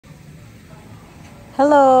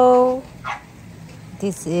Hello.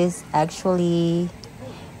 This is actually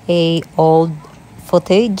a old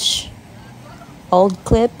footage, old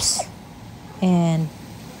clips, and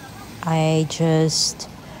I just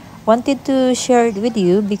wanted to share it with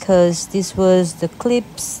you because this was the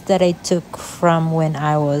clips that I took from when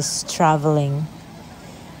I was traveling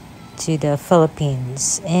to the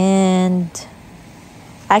Philippines. And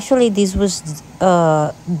actually this was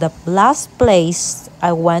the last place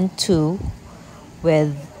I went to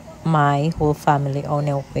with my whole family. Oh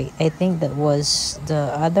no, wait. I think that was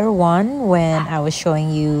the other one when I was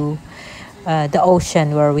showing you the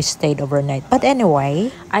ocean where we stayed overnight. But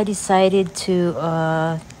anyway, I decided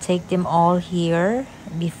to take them all here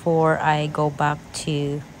before I go back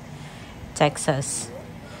to Texas.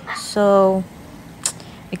 So,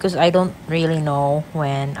 because I don't really know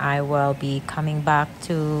when I will be coming back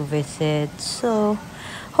to visit. So,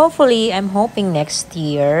 hopefully, I'm hoping next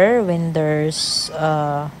year when there's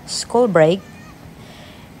school break.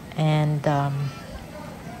 And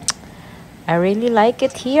I really like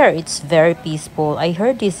it here. It's very peaceful. I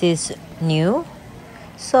heard this is new.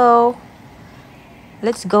 So,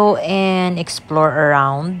 let's go and explore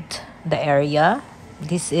around the area.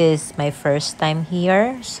 This is my first time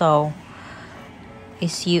here. So,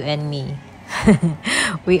 it's you and me.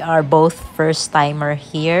 We are both first timer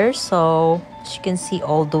here. So as you can see,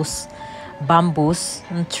 all those bamboos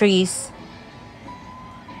and trees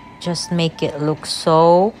just make it look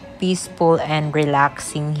so peaceful and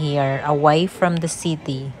relaxing here, away from the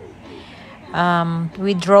city.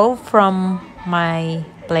 We drove from my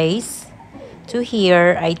place to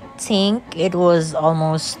here. I think it was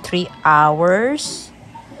almost 3 hours.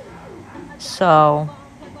 So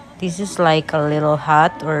this is like a little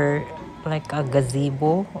hut, or like a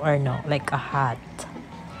gazebo, or no, like a hut.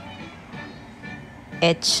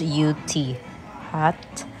 H-U-T,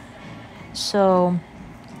 hut. So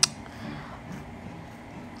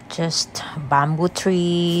just bamboo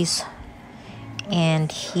trees,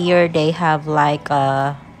 and here they have like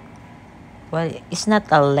a, well, it's not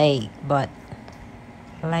a lake, but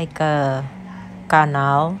like a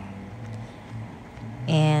canal,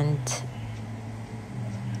 and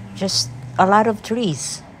just a lot of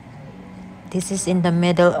trees. This is in the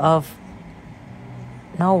middle of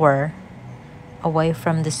nowhere, away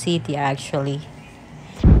from the city actually.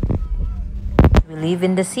 We live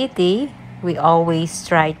in the city. We always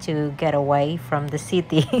try to get away from the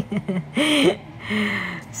city.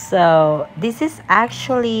 So this is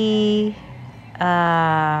actually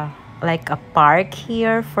like a park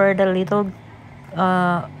here for the little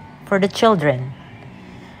for the children,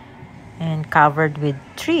 and covered with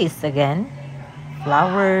trees again,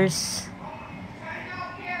 flowers,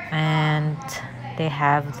 and they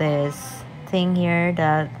have this thing here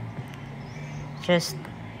that just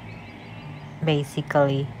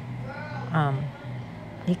basically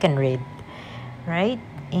you can read, right?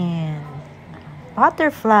 And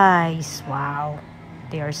butterflies, wow,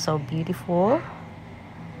 they are so beautiful.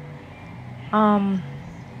 um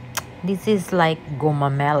this is like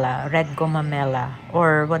gomamela, red gomamela,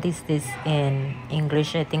 or what is this in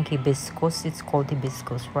English? I think hibiscus. It's called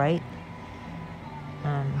hibiscus, right?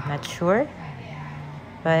 Not sure,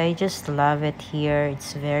 but I just love it here.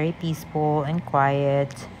 It's very peaceful and quiet,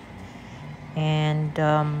 and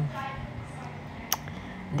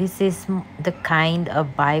this is the kind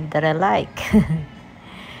of vibe that I like.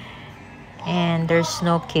 And there's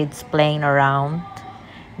no kids playing around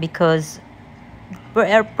because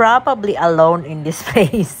we're probably alone in this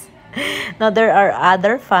place. Now there are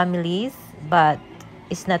other families, but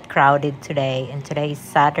it's not crowded today, and today is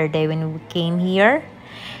Saturday when we came here.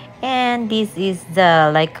 And this is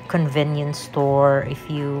the like convenience store if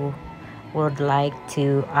you would like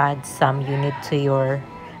to add some unit to your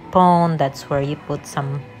phone. That's where you put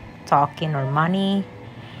some token or money,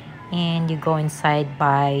 and you go inside,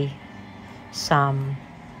 buy some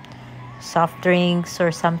soft drinks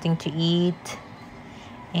or something to eat,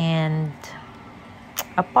 and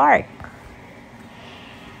a park.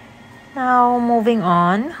 Now moving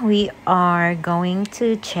on, we are going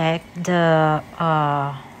to check the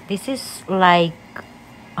this is like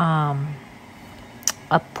um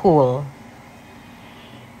a pool.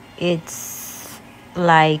 It's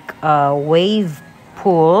like a wave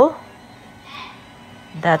pool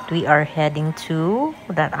that we are heading to,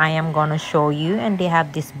 that I am gonna show you. And they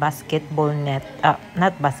have this basketball net,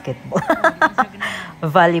 not basketball,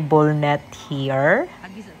 volleyball net here,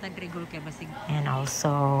 and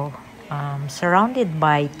also surrounded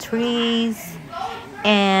by trees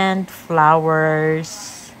and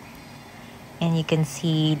flowers, and you can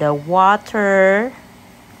see the water,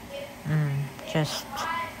 just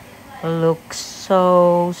looks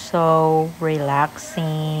so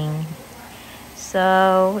relaxing.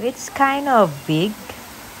 So it's kind of big.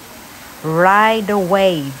 Ride the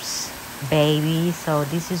waves, baby. So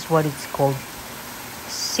this is what it's called.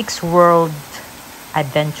 Six World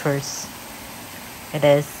Adventures. It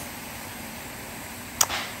is.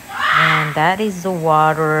 And that is the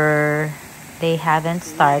water. They haven't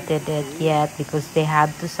started it yet because they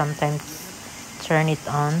have to sometimes turn it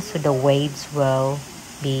on so the waves will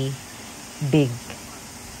be big.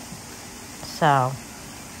 So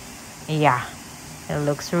yeah, it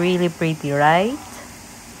looks really pretty, right?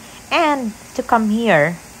 And to come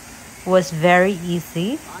here was very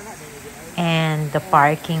easy, and the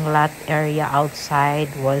parking lot area outside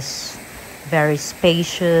was very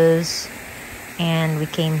spacious, and we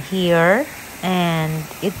came here and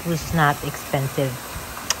it was not expensive,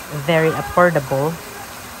 very affordable.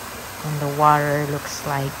 And the water looks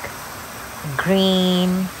like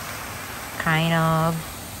green, kind of.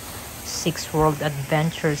 Six World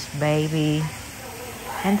Adventures, baby.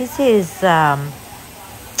 And this is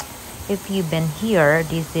if you've been here,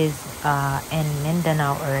 this is in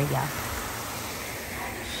Mindanao area,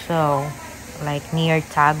 so like near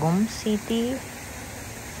Tagum City.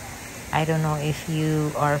 I don't know if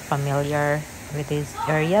you are familiar with this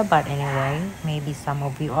area, but anyway, maybe some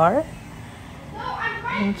of you are.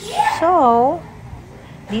 And so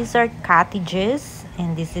these are cottages,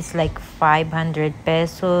 and this is like 500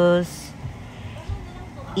 pesos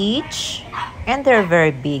each, and they're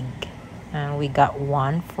very big. We got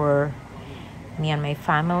one for me and my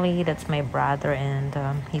family. That's my brother and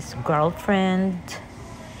his girlfriend.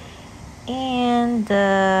 And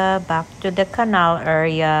back to the canal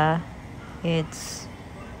area. It's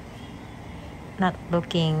not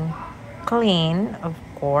looking clean, of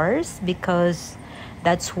course, because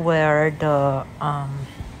that's where the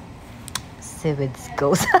sewage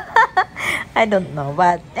goes. I don't know,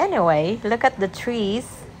 but anyway, look at the trees.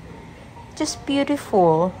 Just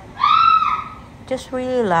beautiful. Just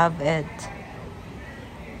really love it.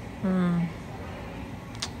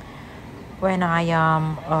 When I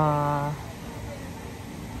am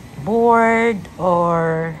bored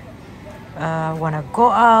or wanna go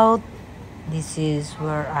out, this is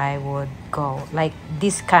where I would go. Like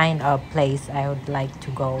this kind of place I would like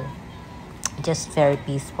to go. Just very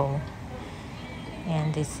peaceful.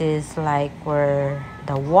 And this is like where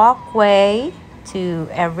the walkway to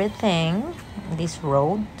everything, this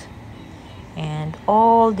road. And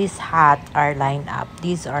all these huts are lined up.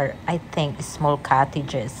 These are, I think, small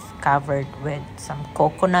cottages covered with some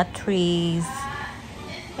coconut trees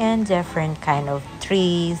and different kind of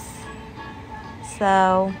trees.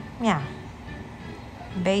 So yeah,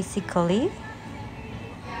 basically,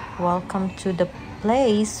 welcome to the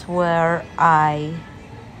place where I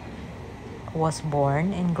was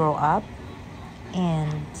born and grow up,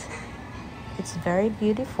 and it's very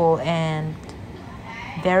beautiful and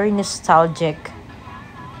very nostalgic.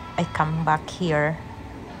 I come back here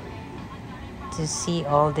to see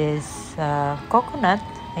all this coconut.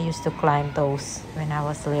 I used to climb those when I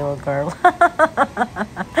was a little girl.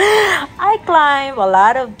 I climb a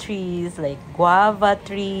lot of trees, like guava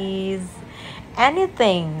trees,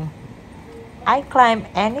 anything. I climb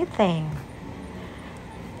anything.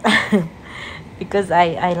 Because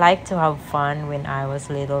I like to have fun when I was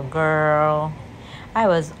a little girl. I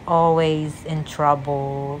was always in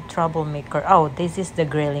troublemaker. Oh, this is the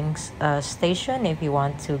grilling station if you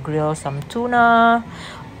want to grill some tuna,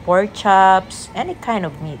 pork chops, any kind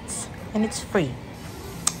of meats. And it's free.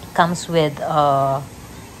 It comes with the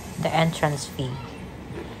entrance fee.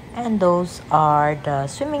 And those are the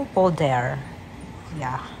swimming pool there.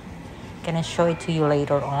 Yeah. Gonna show it to you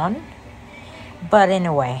later on. But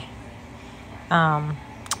anyway,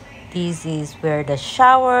 this is where the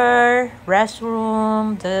shower,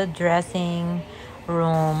 restroom, the dressing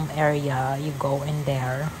room area, you go in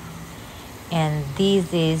there. And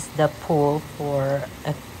this is the pool for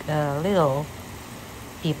little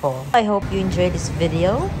people. I hope you enjoyed this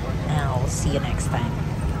video, and I'll see you next time.